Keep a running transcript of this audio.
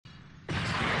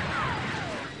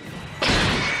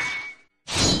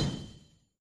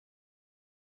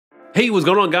Hey, what's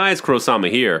going on guys? Kurosama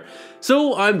here.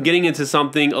 So I'm getting into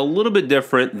something a little bit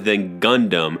different than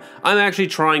Gundam. I'm actually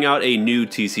trying out a new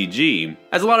TCG.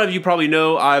 As a lot of you probably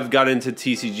know, I've got into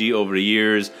TCG over the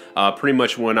years, pretty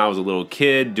much when I was a little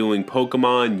kid doing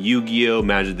Pokemon, Yu-Gi-Oh!,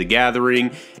 Magic the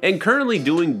Gathering, and currently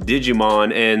doing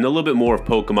Digimon and a little bit more of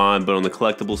Pokemon, but on the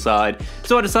collectible side.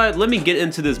 So I decided, let me get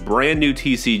into this brand new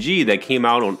TCG that came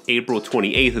out on April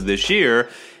 28th of this year,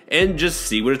 and just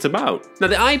see what it's about. Now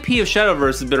the IP of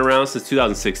Shadowverse has been around since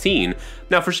 2016.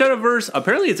 Now for Shadowverse,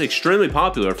 apparently it's extremely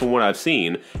popular from what I've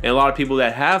seen, and a lot of people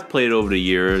that have played it over the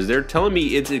years, they're telling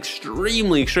me it's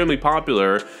extremely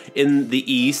popular in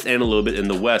the East and a little bit in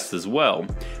the West as well.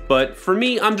 But for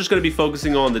me, I'm just gonna be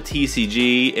focusing on the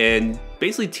TCG and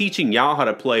basically teaching y'all how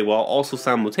to play while also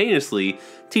simultaneously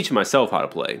teaching myself how to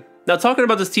play. Now talking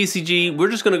about this TCG,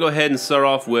 we're just going to go ahead and start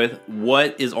off with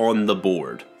what is on the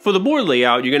board. For the board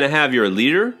layout, you're going to have your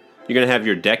leader, you're going to have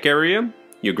your deck area,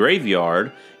 your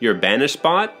graveyard, your banish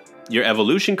spot, your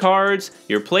evolution cards,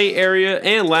 your play area,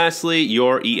 and lastly,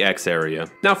 your EX area.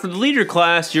 Now for the leader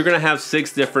class, you're going to have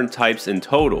 6 different types in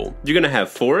total. You're going to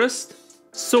have Forest,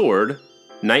 Sword,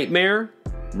 Nightmare,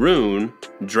 Rune,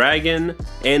 Dragon,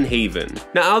 and Haven.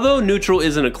 Now although neutral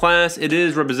isn't a class, it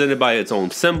is represented by its own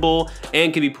symbol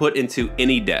and can be put into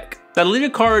any deck. Now the leader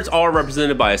cards are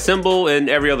represented by a symbol and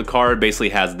every other card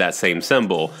basically has that same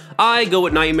symbol. I go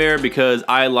with Nightmare because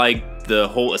I like the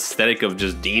whole aesthetic of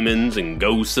just demons and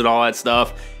ghosts and all that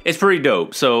stuff. It's pretty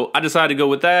dope, so I decided to go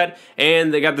with that,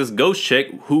 and they got this ghost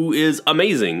chick who is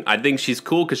amazing. I think she's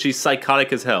cool because she's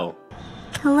psychotic as hell.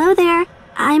 Hello there,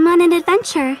 I'm on an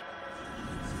adventure.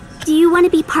 Do you want to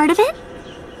be part of it?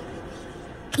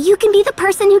 You can be the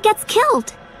person who gets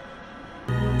killed.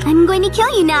 I'm going to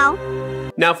kill you now.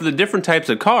 Now for the different types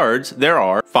of cards, there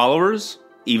are followers,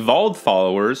 evolved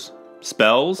followers,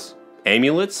 spells,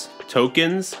 amulets,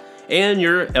 tokens, and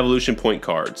your evolution point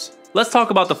cards. Let's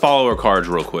talk about the follower cards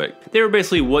real quick. They are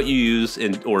basically what you use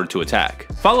in order to attack.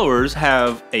 Followers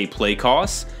have a play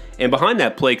cost, and behind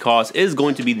that play cost is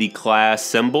going to be the class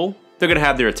symbol. They're going to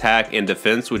have their attack and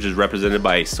defense, which is represented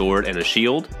by a sword and a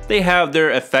shield. They have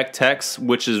their effect text,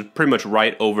 which is pretty much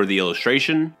right over the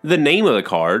illustration. The name of the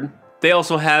card. They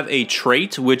also have a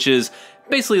trait, which is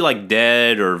basically like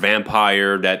dead or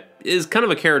vampire. That is kind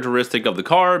of a characteristic of the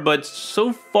card, but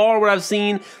so far what I've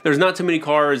seen, there's not too many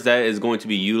cards that is going to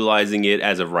be utilizing it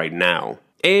as of right now.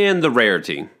 And the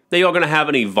rarity. They are going to have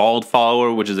an evolved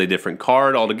follower, which is a different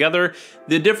card altogether.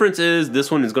 The difference is this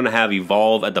one is going to have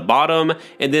evolve at the bottom,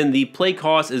 and then the play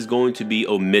cost is going to be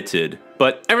omitted.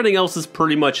 But everything else is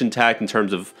pretty much intact in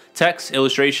terms of text,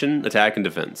 illustration, attack, and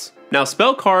defense. Now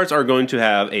spell cards are going to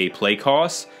have a play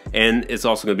cost, and it's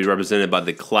also going to be represented by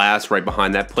the class right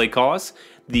behind that play cost.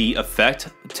 The effect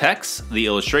text, the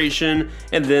illustration,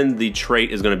 and then the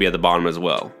trait is going to be at the bottom as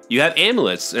well. You have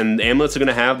amulets, and amulets are going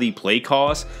to have the play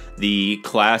cost, the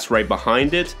class right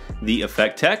behind it, the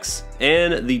effect text,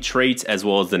 and the traits as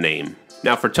well as the name.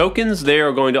 Now for tokens, they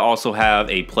are going to also have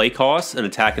a play cost, an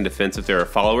attack and defense if they're a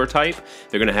follower type.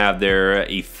 They're going to have their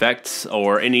effects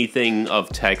or anything of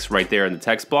text right there in the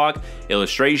text block,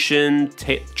 illustration,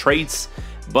 traits.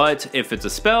 But if it's a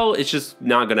spell, it's just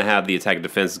not going to have the attack and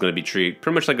defense. It's going to be treated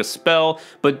pretty much like a spell,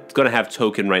 but it's going to have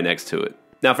token right next to it.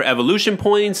 Now for evolution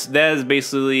points, that is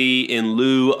basically in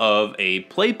lieu of a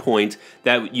play point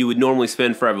that you would normally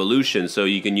spend for evolution, so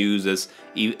you can use this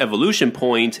evolution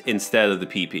point instead of the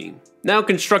PP. Now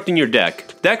constructing your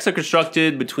deck. Decks are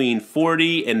constructed between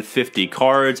 40 and 50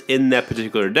 cards in that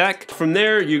particular deck. From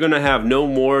there, you're gonna have no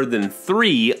more than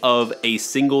 3 of a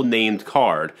single named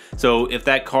card. So if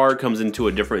that card comes into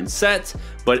a different set,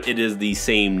 but it is the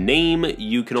same name,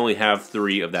 you can only have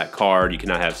 3 of that card. You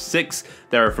cannot have 6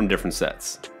 that are from different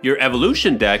sets. Your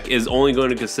evolution deck is only going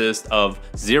to consist of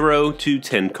 0 to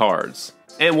 10 cards.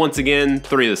 And once again,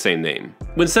 3 of the same name.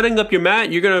 When setting up your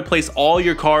mat, you're going to place all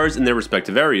your cards in their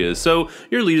respective areas. So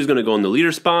your leader's going to go in the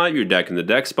leader spot, your deck in the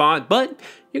deck spot, but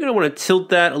you're going to want to tilt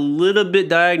that a little bit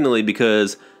diagonally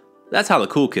because that's how the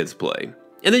cool kids play.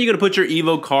 And then you're going to put your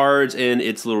Evo cards in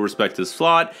its little respective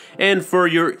slot. And for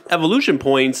your evolution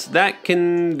points, that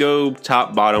can go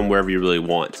top, bottom, wherever you really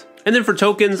want. And then for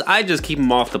tokens, I just keep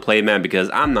them off the playmat because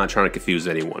I'm not trying to confuse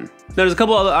anyone. Now there's a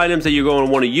couple other items that you're going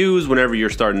to want to use whenever you're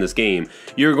starting this game.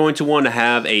 You're going to want to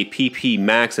have a PP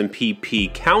max and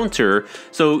PP counter,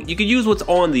 so you could use what's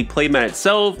on the playmat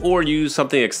itself or use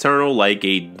something external like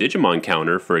a Digimon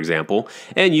counter, for example,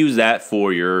 and use that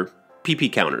for your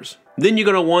PP counters. Then you're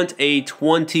going to want a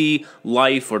 20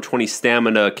 life or 20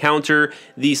 stamina counter.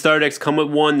 The starter decks come with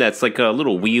one that's like a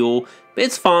little wheel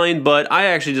It's fine, but I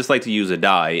actually just like to use a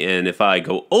die, and if I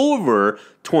go over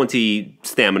 20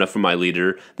 stamina for my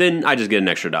leader, then I just get an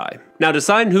extra die. Now,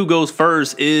 deciding who goes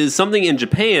first is something in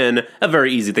Japan a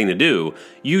very easy thing to do.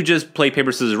 You just play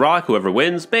paper, scissors, rock, whoever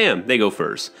wins, bam, they go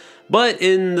first. But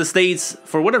in the States,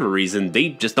 for whatever reason, they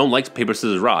just don't like paper,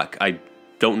 scissors, rock. I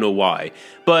don't know why.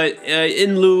 But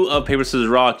in lieu of paper, scissors,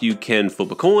 rock, you can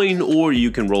flip a coin or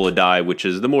you can roll a die, which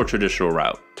is the more traditional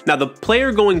route. Now, the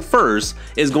player going first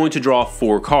is going to draw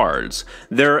 4 cards.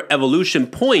 Their evolution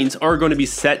points are going to be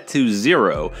set to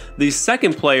 0. The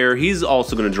second player, he's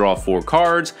also going to draw 4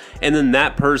 cards, and then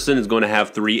that person is going to have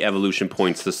 3 evolution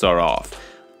points to start off.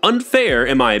 Unfair,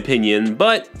 in my opinion,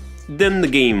 but then the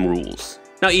game rules.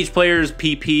 Now, each player's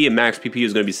PP and max PP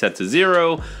is going to be set to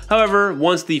 0. However,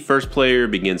 once the first player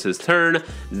begins his turn,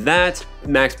 that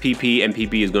max PP and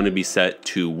PP is going to be set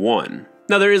to 1.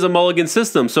 Now, there is a mulligan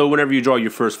system, so whenever you draw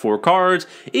your first 4 cards,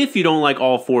 if you don't like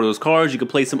all 4 of those cards, you can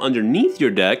place them underneath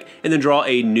your deck and then draw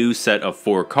a new set of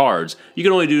 4 cards. You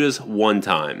can only do this 1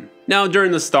 time. Now,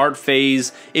 during the start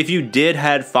phase, if you did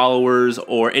have followers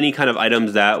or any kind of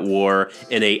items that were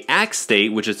in a act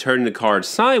state, which is turning the card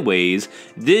sideways,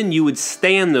 then you would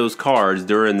stand those cards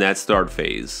during that start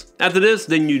phase. After this,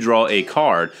 then you draw a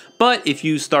card. But if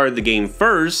you started the game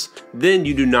first, then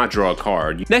you do not draw a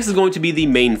card. Next is going to be the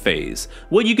main phase.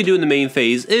 What you can do in the main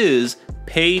phase is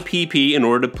pay PP in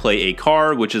order to play a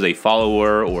card, which is a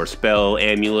follower or spell,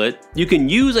 amulet. You can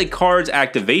use a card's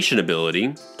activation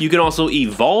ability. You can also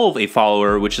evolve a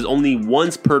follower, which is only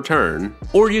once per turn,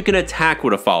 or you can attack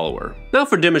with a follower. Now,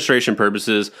 for demonstration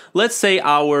purposes, let's say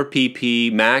our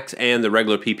PP max and the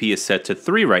regular PP is set to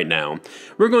 3 right now.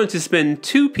 We're going to spend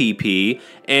 2 PP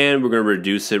and we're going to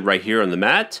reduce it right here on the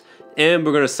mat. And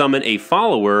we're going to summon a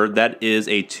follower that is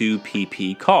a 2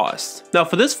 PP cost. Now,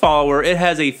 for this follower, it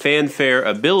has a fanfare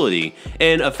ability,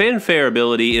 and a fanfare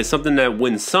ability is something that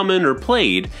when summoned or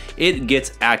played, it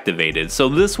gets activated. So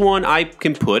this one, I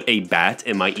can put a bat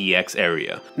in my EX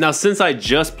area. Now, since I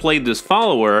just played this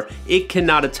follower, it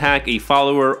cannot attack a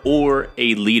follower or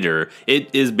a leader. It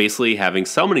is basically having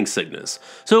summoning sickness.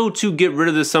 So to get rid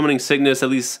of this summoning sickness, at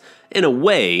least in a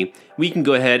way, we can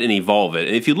go ahead and evolve it.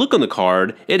 And if you look on the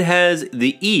card, it has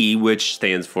the E, which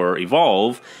stands for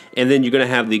evolve, and then you're going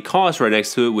to have the cost right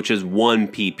next to it, which is 1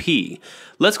 PP.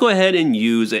 Let's go ahead and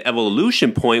use an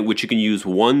evolution point, which you can use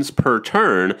once per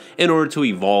turn in order to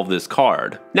evolve this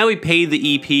card. Now we pay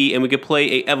the EP and we can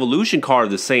play an evolution card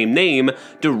of the same name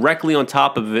directly on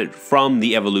top of it from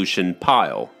the evolution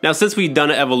pile. Now, since we've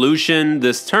done an evolution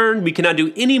this turn, we cannot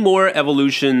do any more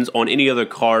evolutions on any other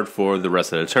card for the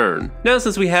rest of the turn. Now,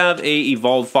 since we have a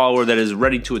evolved follower that is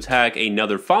ready to attack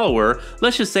another follower,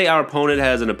 let's just say our opponent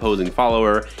has an opposing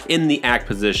follower in the act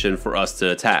position for us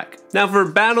to attack. Now, for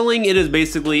battling, it is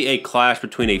basically a clash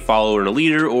between a follower and a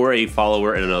leader, or a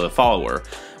follower and another follower.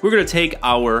 We're going to take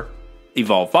our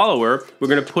evolved follower, we're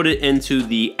going to put it into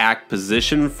the act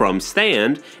position from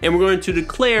stand, and we're going to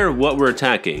declare what we're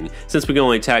attacking. Since we can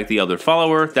only attack the other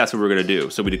follower, that's what we're going to do.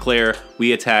 So we declare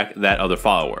we attack that other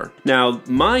follower. Now,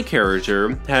 my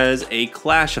character has a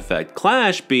clash effect.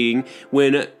 Clash being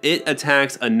when it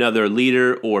attacks another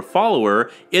leader or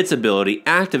follower, its ability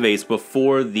activates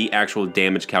before the actual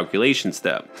damage calculation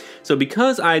step. So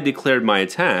because I declared my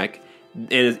attack,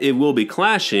 and it will be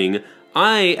clashing,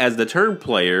 I, as the turn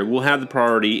player, will have the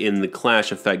priority in the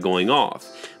clash effect going off.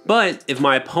 But if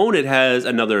my opponent has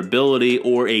another ability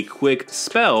or a quick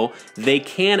spell, they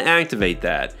can activate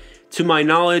that. To my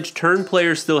knowledge, turn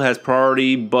player still has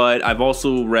priority, but I've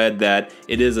also read that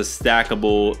it is a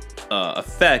stackable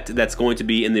effect that's going to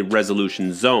be in the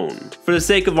resolution zone. For the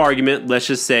sake of argument, let's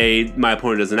just say my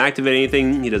opponent doesn't activate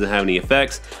anything, he doesn't have any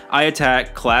effects. I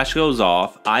attack, clash goes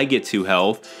off, I get 2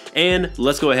 health, and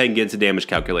let's go ahead and get into damage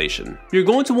calculation. You're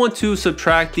going to want to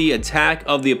subtract the attack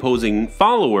of the opposing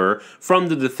follower from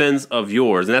the defense of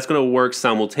yours, and that's going to work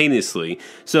simultaneously.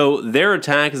 So their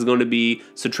attack is going to be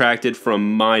subtracted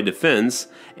from my defense,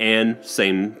 and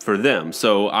same for them.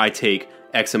 So I take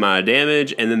X amount of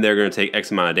damage, and then they're going to take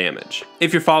X amount of damage.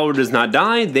 If your follower does not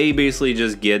die, they basically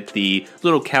just get the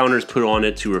little counters put on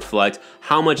it to reflect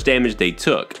how much damage they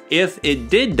took. If it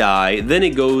did die, then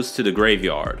it goes to the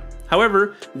graveyard.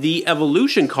 However, the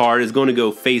evolution card is going to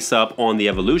go face up on the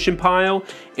evolution pile,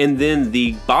 and then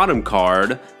the bottom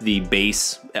card, the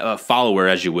base follower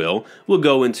as you will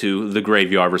go into the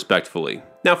graveyard respectively.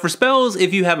 Now for spells,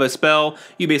 if you have a spell,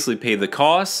 you basically pay the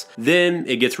cost, then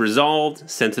it gets resolved,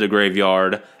 sent to the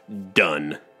graveyard,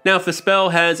 done. Now if a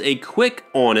spell has a quick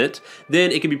on it,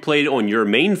 then it can be played on your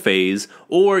main phase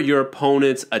or your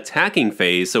opponent's attacking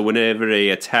phase. So whenever they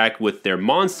attack with their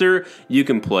monster, you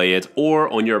can play it, or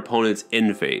on your opponent's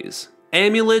end phase.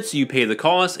 Amulets, you pay the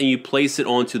cost and you place it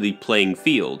onto the playing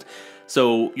field.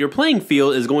 So your playing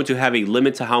field is going to have a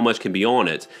limit to how much can be on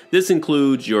it. This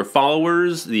includes your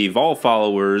followers, the evolved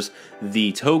followers,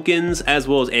 the tokens, as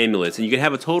well as amulets. And you can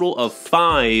have a total of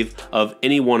 5 of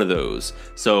any one of those.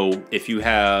 So if you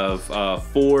have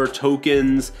 4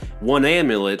 tokens, 1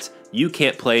 amulet, you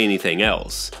can't play anything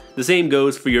else. The same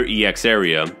goes for your EX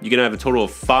area. You can have a total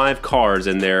of 5 cards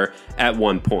in there at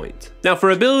one point. Now for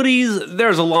abilities,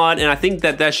 there's a lot, and I think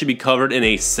that should be covered in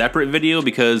a separate video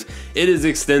because it is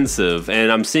extensive,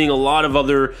 and I'm seeing a lot of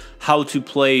other how to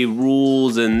play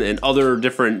rules and other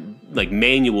different like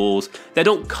manuals that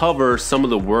don't cover some of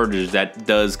the wordage that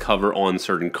does cover on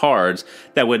certain cards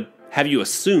that would have you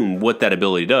assume what that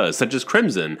ability does, such as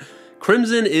Crimson.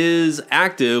 Crimson is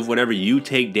active whenever you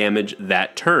take damage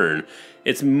that turn.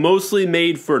 It's mostly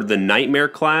made for the Nightmare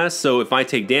class, so if I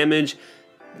take damage,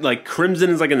 like Crimson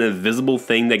is like an invisible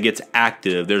thing that gets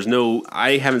active.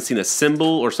 I haven't seen a symbol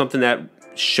or something that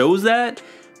shows that,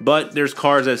 but there's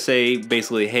cards that say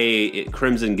basically, hey,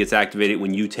 Crimson gets activated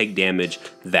when you take damage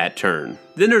that turn.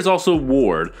 Then there's also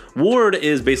Ward. Ward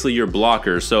is basically your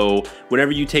blocker, so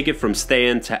whenever you take it from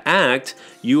stand to act,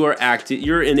 you're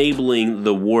enabling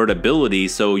the Ward ability,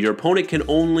 so your opponent can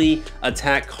only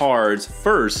attack cards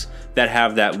first that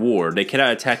have that ward. They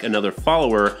cannot attack another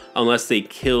follower unless they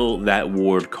kill that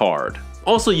ward card.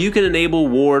 Also, you can enable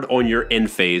ward on your end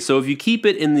phase. So if you keep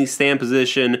it in the stand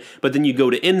position, but then you go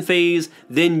to end phase,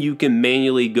 then you can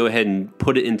manually go ahead and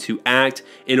put it into act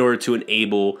in order to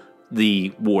enable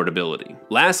the ward ability.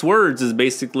 Last words is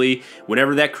basically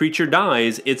whenever that creature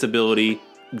dies, its ability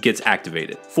gets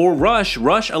activated. For Rush,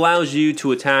 Rush allows you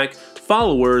to attack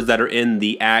followers that are in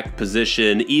the act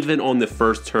position even on the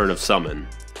first turn of summon.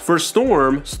 For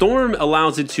Storm, Storm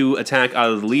allows it to attack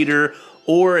either the leader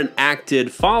or an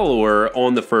acted follower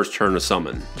on the first turn of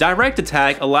summon. Direct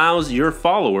Attack allows your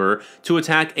follower to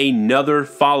attack another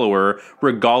follower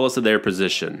regardless of their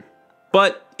position,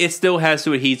 but it still has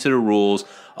to adhere to the rules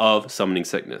of Summoning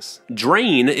Sickness.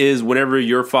 Drain is whenever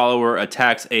your follower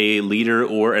attacks a leader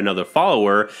or another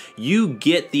follower, you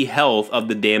get the health of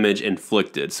the damage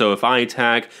inflicted. So if I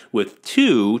attack with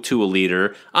 2 to a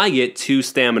leader, I get 2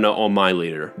 stamina on my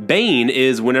leader. Bane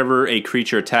is whenever a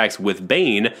creature attacks with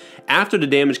Bane, after the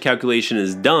damage calculation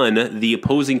is done, the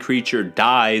opposing creature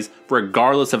dies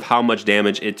regardless of how much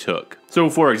damage it took. So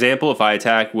for example, if I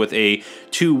attack with a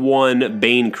 2/1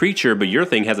 Bane creature, but your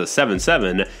thing has a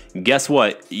 7/7, guess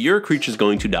what? Your creature's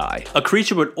going to die. A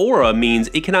creature with aura means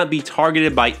it cannot be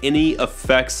targeted by any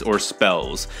effects or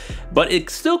spells, but it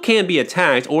still can be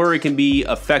attacked, or it can be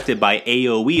affected by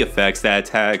AoE effects that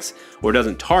attacks or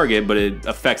doesn't target, but it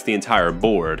affects the entire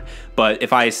board. But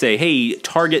if I say, hey,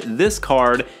 target this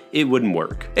card, it wouldn't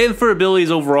work. And for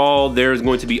abilities overall, there's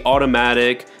going to be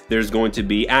automatic, there's going to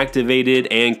be activated,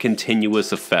 and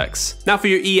continuous effects. Now for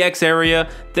your EX area,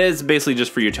 that's basically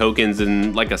just for your tokens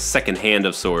and like a second hand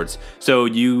of sorts. So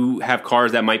you have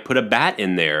cards that might put a bat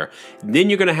in there. Then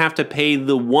you're gonna have to pay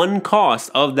the 1 cost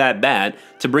of that bat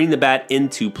to bring the bat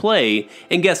into play.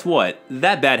 And guess what?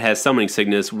 That bat has Summoning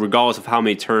Sickness regardless of how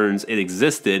many turns it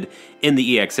existed in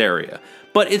the EX area.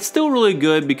 But it's still really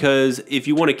good because if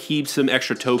you want to keep some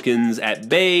extra tokens at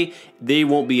bay, they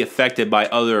won't be affected by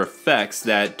other effects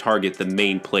that target the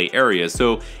main play area.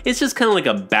 So it's just kind of like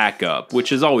a backup,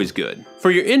 which is always good.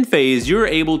 For your end phase, you're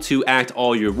able to act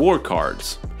all your war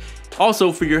cards.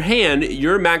 Also, for your hand,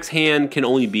 your max hand can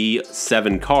only be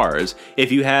 7 cards.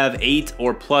 If you have 8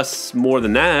 or plus more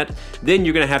than that, then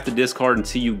you're gonna have to discard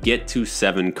until you get to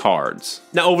 7 cards.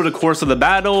 Now, over the course of the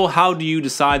battle, how do you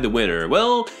decide the winner?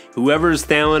 Well, whoever's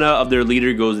stamina of their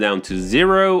leader goes down to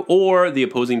 0, or the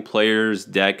opposing player's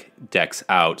deck decks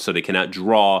out, so they cannot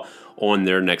draw on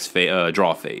their next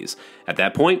draw phase. At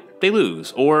that point, they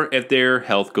lose, or if their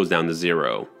health goes down to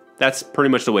 0. That's pretty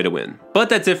much the way to win. But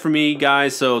that's it for me,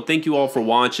 guys, so thank you all for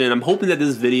watching. I'm hoping that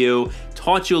this video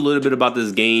taught you a little bit about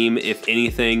this game, if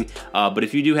anything. But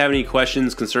if you do have any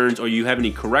questions, concerns, or you have any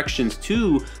corrections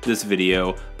to this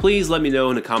video, please let me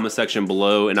know in the comment section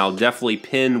below, and I'll definitely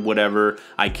pin whatever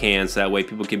I can so that way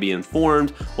people can be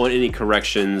informed on any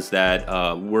corrections that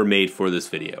were made for this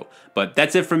video. But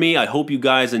that's it for me. I hope you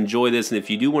guys enjoy this, and if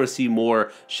you do want to see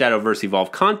more Shadowverse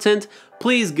Evolved content,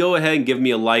 please go ahead and give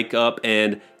me a like up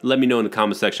and let me know in the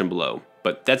comment section below.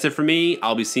 But that's it for me.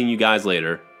 I'll be seeing you guys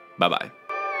later. Bye-bye.